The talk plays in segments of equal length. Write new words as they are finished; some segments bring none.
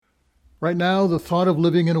Right now, the thought of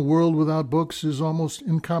living in a world without books is almost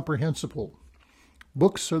incomprehensible.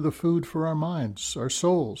 Books are the food for our minds, our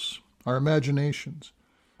souls, our imaginations.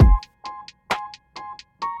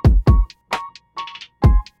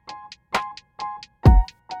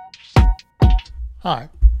 Hi,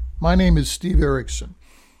 my name is Steve Erickson.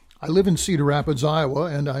 I live in Cedar Rapids, Iowa,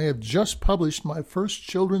 and I have just published my first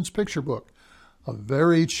children's picture book, A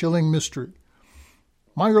Very Chilling Mystery.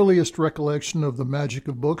 My earliest recollection of the magic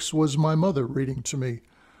of books was my mother reading to me.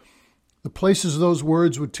 The places those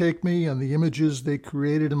words would take me and the images they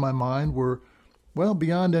created in my mind were, well,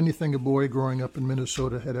 beyond anything a boy growing up in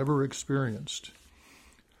Minnesota had ever experienced.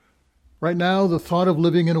 Right now, the thought of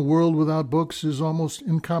living in a world without books is almost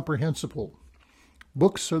incomprehensible.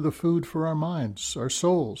 Books are the food for our minds, our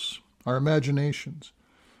souls, our imaginations.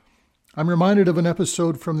 I'm reminded of an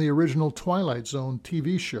episode from the original Twilight Zone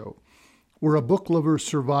TV show, where a book lover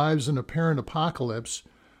survives an apparent apocalypse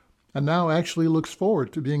and now actually looks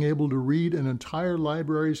forward to being able to read an entire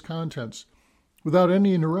library's contents without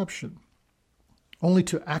any interruption, only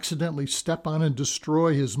to accidentally step on and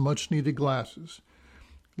destroy his much-needed glasses,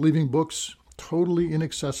 leaving books totally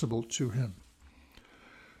inaccessible to him.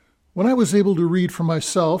 When I was able to read for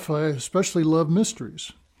myself, I especially loved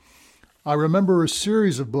mysteries. I remember a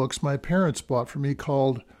series of books my parents bought for me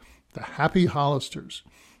called The Happy Hollisters,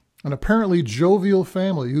 an apparently jovial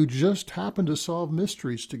family who just happened to solve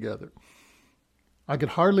mysteries together. I could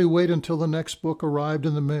hardly wait until the next book arrived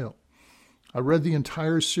in the mail. I read the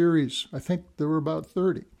entire series. I think there were about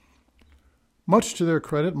 30. Much to their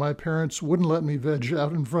credit, my parents wouldn't let me veg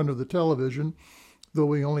out in front of the television, though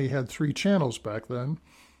we only had 3 channels back then.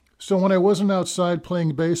 So when I wasn't outside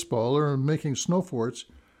playing baseball or making snow forts,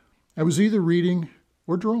 I was either reading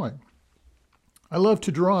or drawing. I loved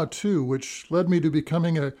to draw, too, which led me to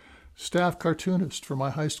becoming a staff cartoonist for my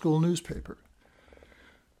high school newspaper.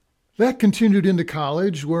 That continued into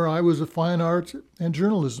college, where I was a fine art and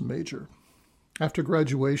journalism major. After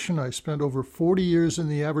graduation, I spent over 40 years in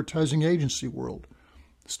the advertising agency world,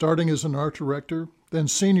 starting as an art director, then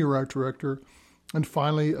senior art director, and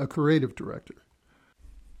finally a creative director.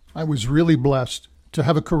 I was really blessed to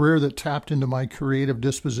have a career that tapped into my creative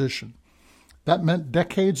disposition. That meant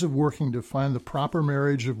decades of working to find the proper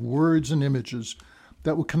marriage of words and images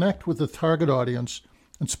that would connect with the target audience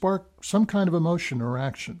and spark some kind of emotion or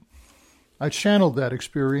action. I channeled that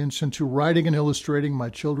experience into writing and illustrating my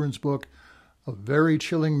children's book, A Very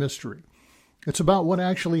Chilling Mystery. It's about what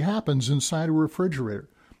actually happens inside a refrigerator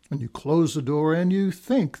when you close the door and you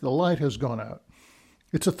think the light has gone out.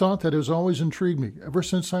 It's a thought that has always intrigued me ever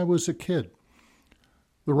since I was a kid.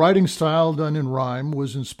 The writing style done in rhyme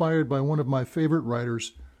was inspired by one of my favorite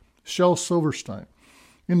writers, Shel Silverstein,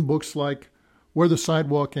 in books like Where the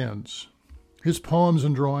Sidewalk Ends. His poems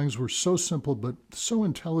and drawings were so simple but so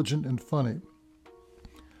intelligent and funny.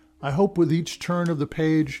 I hope with each turn of the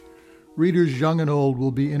page, readers young and old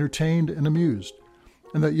will be entertained and amused,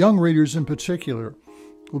 and that young readers in particular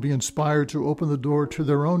will be inspired to open the door to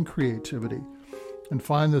their own creativity and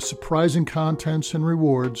find the surprising contents and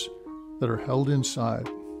rewards that are held inside.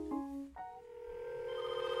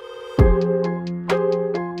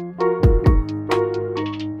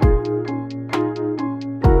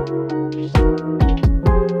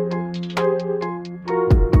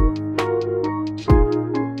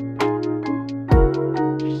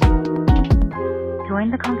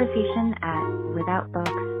 Join the conversation at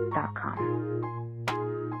withoutbooks.org.